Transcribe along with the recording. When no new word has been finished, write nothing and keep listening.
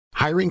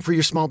Hiring for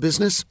your small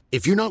business?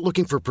 If you're not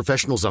looking for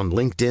professionals on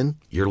LinkedIn,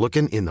 you're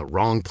looking in the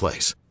wrong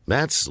place.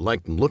 That's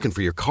like looking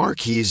for your car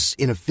keys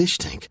in a fish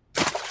tank.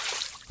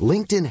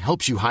 LinkedIn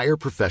helps you hire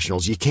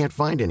professionals you can't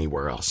find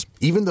anywhere else,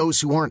 even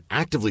those who aren't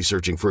actively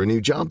searching for a new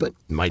job but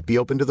might be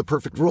open to the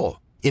perfect role.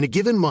 In a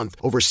given month,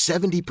 over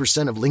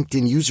 70% of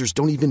LinkedIn users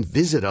don't even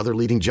visit other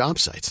leading job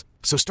sites.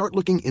 So start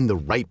looking in the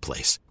right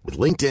place. With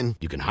LinkedIn,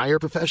 you can hire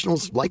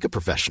professionals like a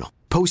professional.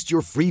 Post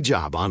your free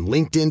job on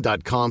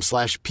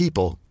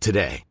linkedin.com/people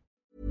today.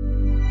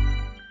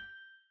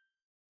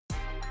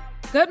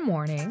 Good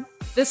morning.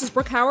 This is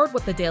Brooke Howard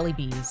with the Daily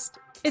Beast.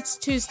 It's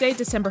Tuesday,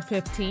 December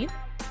 15th,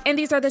 and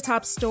these are the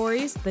top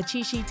stories the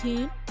Cheat Sheet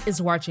team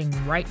is watching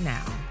right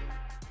now.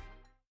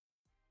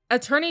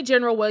 Attorney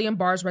General William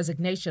Barr's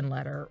resignation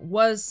letter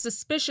was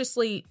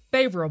suspiciously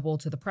favorable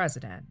to the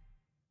president.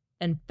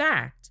 In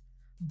fact,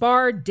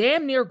 Barr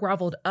damn near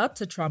groveled up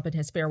to Trump in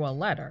his farewell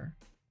letter.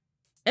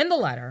 In the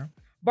letter,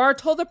 Barr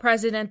told the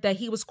president that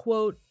he was,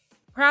 quote,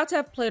 proud to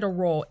have played a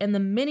role in the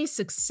many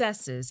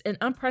successes and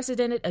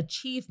unprecedented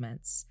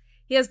achievements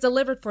he has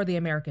delivered for the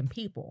American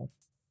people.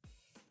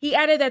 He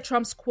added that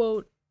Trump's,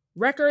 quote,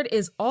 record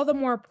is all the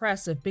more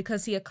impressive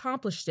because he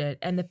accomplished it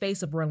in the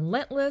face of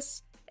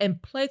relentless,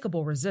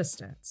 implacable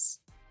resistance.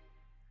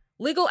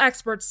 Legal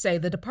experts say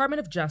the Department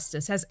of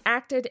Justice has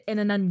acted in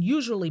an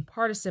unusually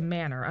partisan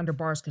manner under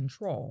Barr's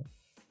control,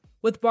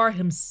 with Barr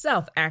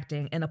himself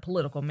acting in a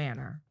political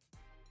manner.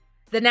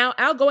 The now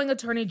outgoing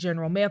Attorney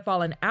General may have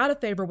fallen out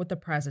of favor with the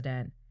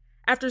president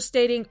after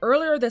stating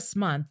earlier this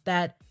month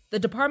that the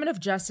Department of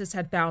Justice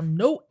had found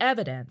no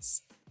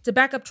evidence to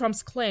back up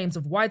Trump's claims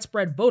of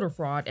widespread voter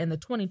fraud in the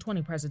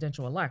 2020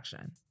 presidential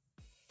election.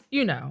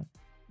 You know,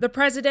 the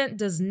president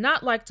does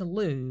not like to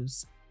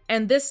lose,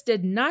 and this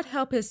did not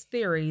help his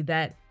theory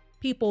that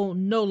people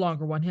no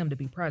longer want him to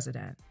be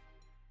president.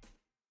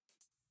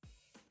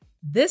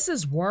 This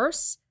is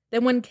worse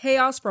than when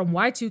chaos from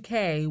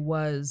Y2K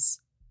was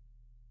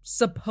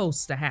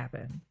supposed to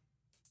happen.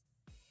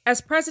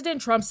 As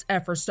President Trump's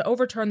efforts to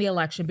overturn the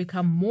election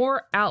become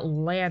more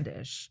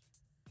outlandish,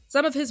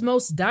 some of his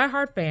most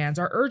diehard fans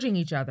are urging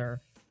each other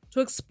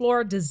to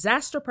explore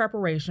disaster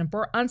preparation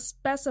for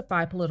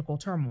unspecified political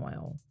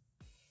turmoil.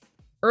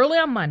 Early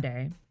on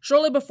Monday,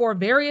 shortly before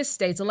various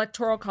states'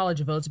 electoral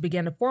college votes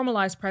began to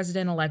formalize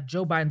President-elect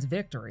Joe Biden's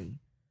victory,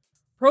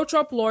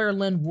 pro-Trump lawyer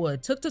Lin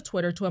Wood took to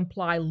Twitter to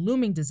imply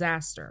looming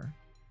disaster.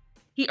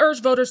 He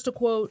urged voters to,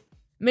 quote,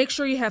 make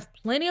sure you have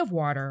plenty of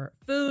water,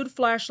 food,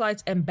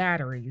 flashlights, and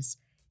batteries,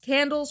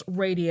 candles,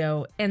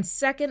 radio, and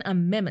Second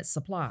Amendment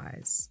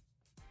supplies.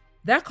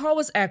 That call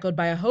was echoed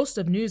by a host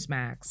of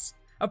Newsmax,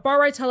 a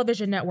far-right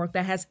television network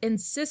that has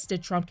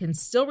insisted Trump can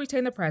still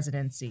retain the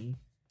presidency,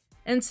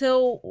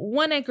 until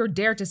one anchor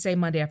dared to say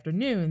Monday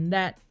afternoon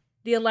that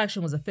the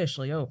election was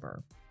officially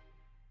over.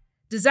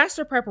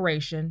 Disaster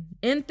preparation,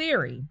 in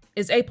theory,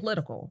 is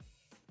apolitical,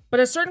 but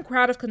a certain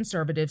crowd of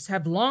conservatives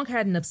have long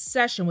had an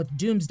obsession with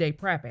doomsday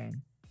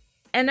prepping.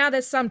 And now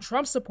that some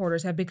Trump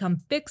supporters have become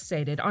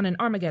fixated on an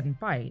Armageddon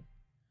fight,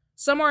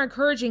 some are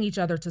encouraging each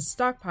other to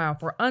stockpile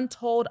for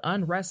untold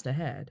unrest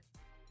ahead.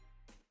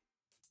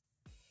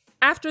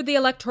 After the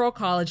Electoral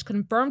College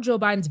confirmed Joe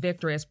Biden's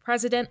victory as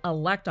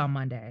president-elect on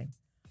Monday,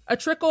 a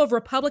trickle of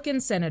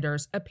Republican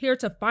senators appear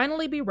to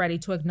finally be ready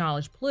to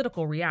acknowledge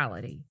political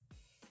reality.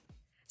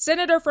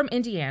 Senator from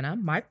Indiana,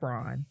 Mike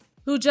Braun,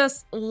 who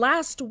just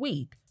last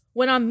week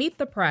went on Meet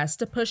the Press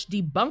to push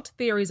debunked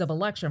theories of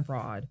election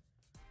fraud,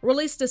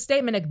 released a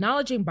statement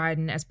acknowledging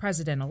Biden as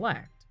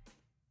president-elect.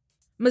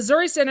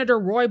 Missouri Senator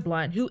Roy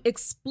Blunt, who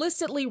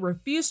explicitly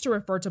refused to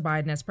refer to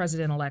Biden as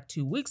president-elect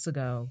 2 weeks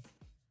ago,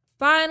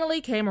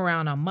 finally came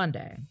around on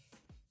Monday.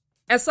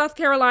 As South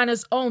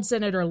Carolina's own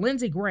Senator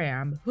Lindsey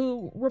Graham,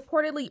 who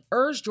reportedly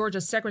urged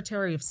Georgia's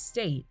Secretary of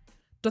State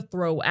to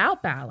throw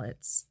out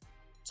ballots,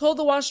 told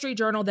the Wall Street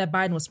Journal that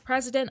Biden was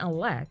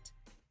president-elect,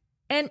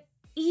 and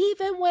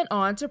even went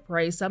on to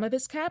praise some of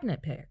his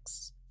cabinet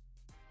picks.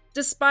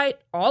 Despite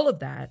all of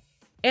that,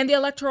 and the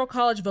Electoral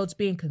College votes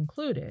being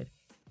concluded,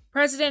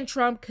 President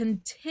Trump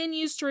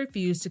continues to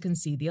refuse to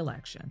concede the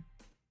election.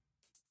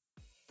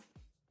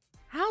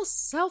 How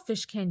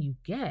selfish can you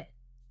get?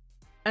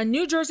 A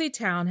New Jersey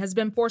town has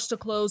been forced to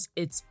close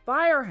its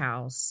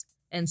firehouse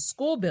and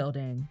school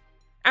building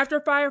after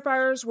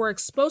firefighters were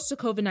exposed to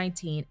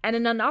COVID-19 at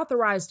an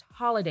unauthorized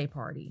holiday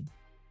party.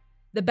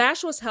 The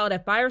bash was held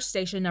at Fire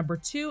Station Number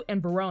 2 in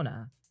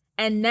Verona,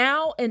 and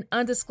now an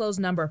undisclosed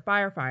number of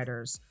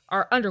firefighters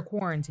are under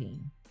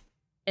quarantine.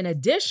 In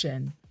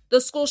addition,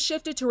 the school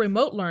shifted to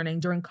remote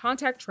learning during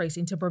contact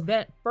tracing to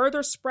prevent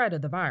further spread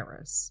of the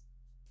virus.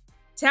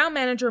 Town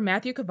manager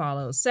Matthew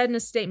Cavallo said in a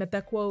statement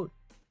that, quote,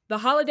 the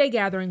holiday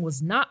gathering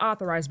was not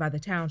authorized by the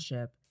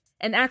township,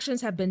 and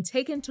actions have been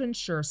taken to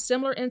ensure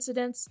similar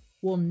incidents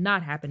will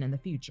not happen in the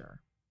future.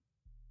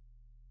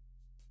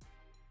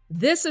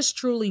 This is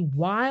truly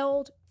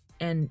wild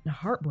and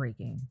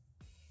heartbreaking.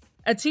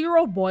 A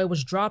 2-year-old boy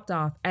was dropped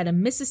off at a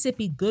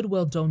Mississippi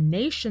Goodwill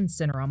donation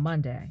center on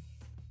Monday.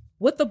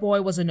 With the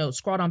boy was a note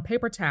scrawled on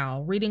paper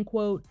towel reading,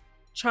 quote,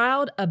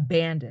 child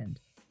abandoned.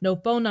 no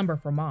phone number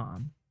for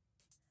mom.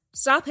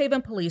 South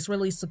Haven police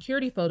released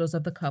security photos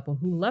of the couple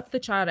who left the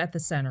child at the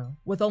center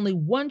with only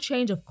one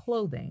change of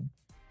clothing,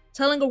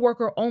 telling a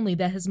worker only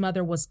that his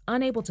mother was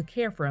unable to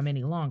care for him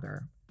any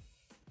longer.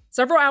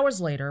 Several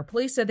hours later,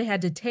 police said they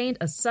had detained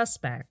a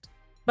suspect,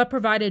 but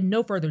provided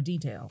no further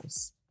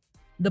details.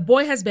 The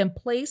boy has been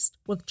placed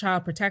with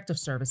Child Protective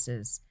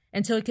Services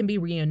until he can be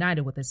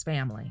reunited with his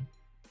family.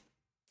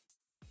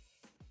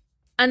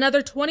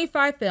 Another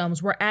 25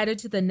 films were added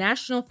to the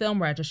National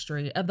Film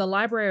Registry of the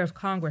Library of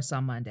Congress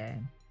on Monday,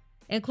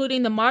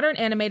 including the modern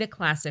animated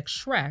classic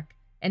Shrek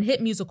and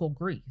hit musical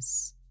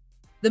Grease.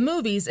 The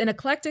movies, an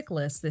eclectic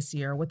list this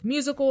year with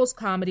musicals,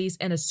 comedies,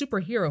 and a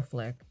superhero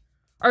flick,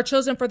 are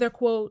chosen for their,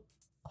 quote,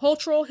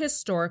 cultural,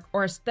 historic,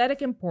 or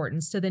aesthetic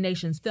importance to the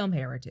nation's film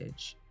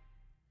heritage.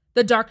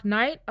 The Dark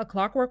Knight, A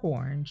Clockwork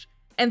Orange,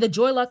 and The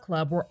Joy Luck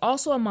Club were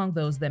also among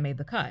those that made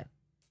the cut.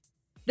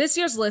 This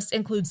year's list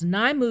includes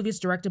 9 movies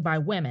directed by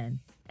women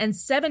and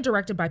 7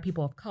 directed by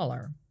people of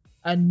color,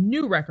 a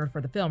new record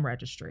for the film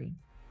registry.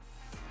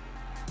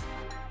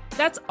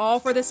 That's all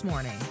for this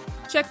morning.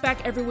 Check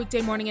back every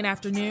weekday morning and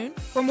afternoon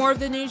for more of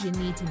the news you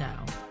need to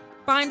know.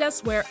 Find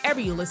us wherever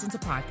you listen to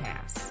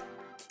podcasts.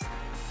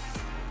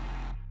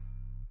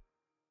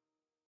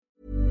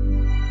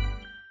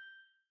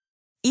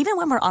 Even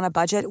when we're on a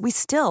budget, we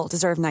still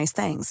deserve nice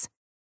things.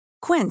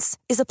 Quince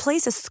is a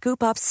place to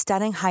scoop up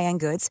stunning high-end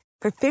goods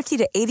for 50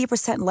 to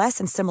 80% less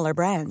than similar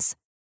brands.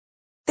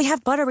 They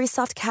have buttery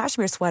soft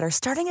cashmere sweaters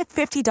starting at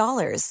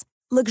 $50,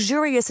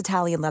 luxurious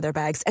Italian leather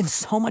bags, and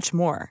so much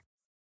more.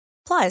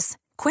 Plus,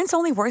 Quince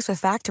only works with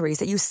factories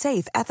that use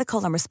safe,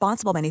 ethical, and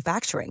responsible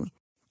manufacturing.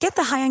 Get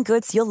the high-end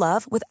goods you'll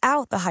love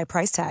without the high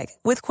price tag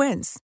with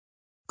Quince.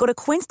 Go to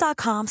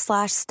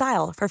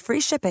quince.com/style for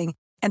free shipping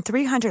and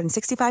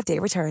 365-day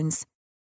returns.